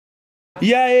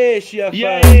E aí, chia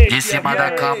De cima da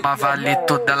cama vale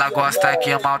tudo, ela gosta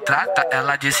que maltrata.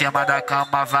 Ela de cima da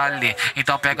cama vale,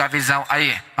 então pega a visão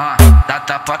aí. Dá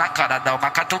tapa na cara, dá uma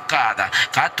catucada,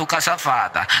 catuca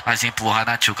safada. Mas empurra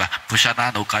na tchuca, puxa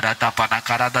na nuca, dá tapa na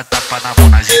cara, dá tapa na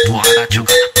bunda. Mas empurra na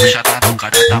tchuca, puxa na nuca,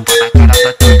 dá tapa na cara,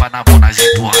 dá tapa na bunda. Mas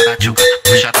empurra na tchuca,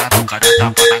 puxa na nuca, dá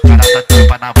tapa na cara, dá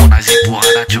tapa na bunda. Mas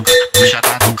empurra na tchuca, puxa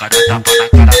na nuca, dá tapa na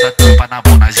cara, dá tapa na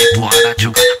bunda. Mas empurra na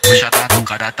tchuca, puxa na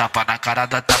nuca, dá tapa na cara,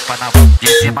 dá tapa na bunda. De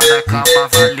cima da cama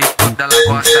vale tudo, ela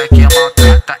gosta que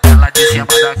maltrata. Ela de cima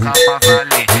da cama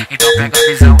vale, então pega a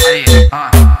visão aí.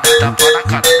 Dá tapa na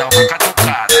cara, dá uma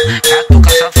catucada, catuca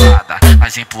safada.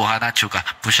 Mas empurra na tchuca,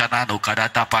 puxa na nuca, dá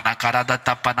tapa na cara, dá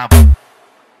tapa na bunda.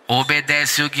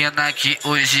 Obedece o Guina que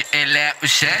hoje ele é o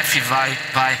chefe. Vai,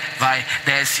 vai, vai,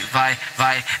 desce, vai,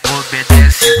 vai.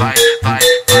 Obedece, vai, vai,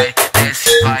 vai, desce,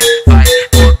 vai, vai.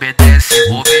 Obedece,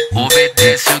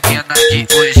 obedece o Guina que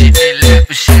hoje ele é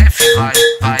o chefe. Vai,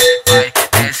 vai, vai,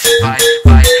 desce, vai,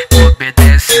 vai.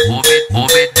 Obedece,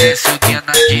 obedece o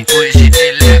Guina que hoje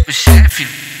ele é o chefe.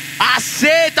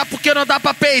 Aceita porque não dá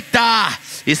pra peitar.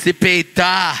 E se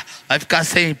peitar, vai ficar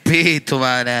sem peito,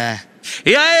 mané.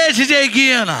 E aí, DJ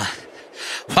Guina?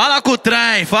 Fala com o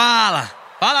trem, fala.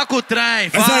 Fala com o trem,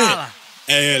 fala.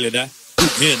 É ele, né?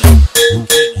 Guina.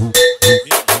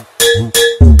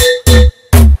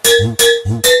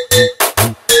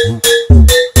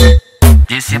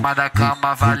 De cima da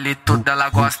cama vale tudo, ela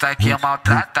gosta que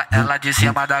maltrata. Ela de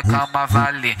cima da cama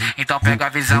vale, então pega a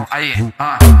visão aí.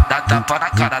 Dá tapa na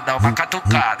cara, dá uma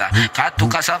catucada,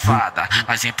 catuca safada.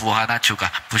 Mas empurra na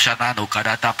tchuca, puxa na nuca,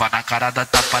 dá tapa na cara, dá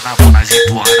tapa na bunda. Mas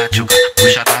empurra na tchuca,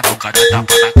 puxa na nuca, dá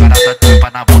tapa na cara, dá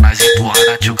tapa na bunda. Mas empurra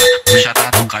na tchuca, puxa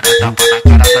na nuca, dá tapa na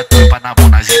cara, dá tapa na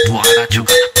bunda. Mas empurra na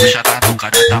tchuca, puxa na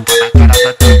nuca, dá tapa na cara,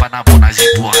 dá tapa na bunda. Mas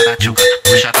empurra na tchuca,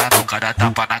 puxa na nuca, dá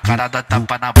tapa na cara, dá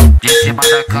tapa na bunda. De cima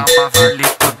da cama vale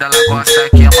tudo, ela gosta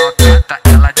que maltrata.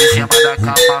 Ela de cima da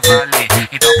cama vale,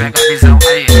 então pega a visão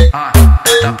aí. Dá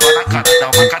tapa na cara, dá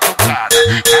uma catucada,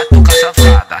 catuca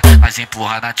safada. Mas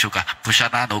empurra na tchuca, puxa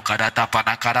na nuca, dá tapa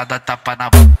na cara, dá tapa na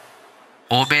bunda.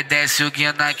 Obedece o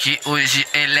Guina que hoje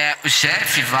ele é o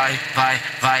chefe. Vai, vai,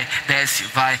 vai, desce,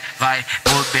 vai, vai.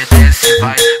 Obedece,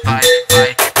 vai, vai,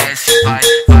 vai, desce, vai,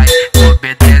 vai.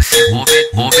 Obedece,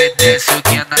 obedece o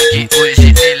Guina que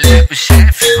hoje ele é o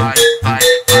chefe. Vai, vai,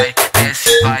 vai,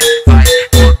 desce, vai, vai.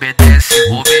 Obedece,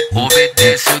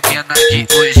 obedece o Guina que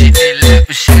hoje ele é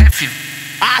o chefe.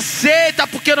 Aceita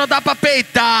porque não dá pra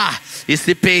peitar. E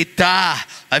se peitar,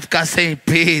 vai ficar sem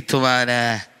peito,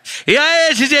 mané. E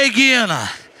aí, DJ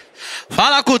Guina?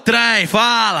 Fala com o trem,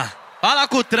 fala. Fala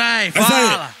com o trem,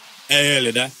 fala. É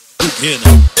ele, né?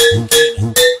 Guina.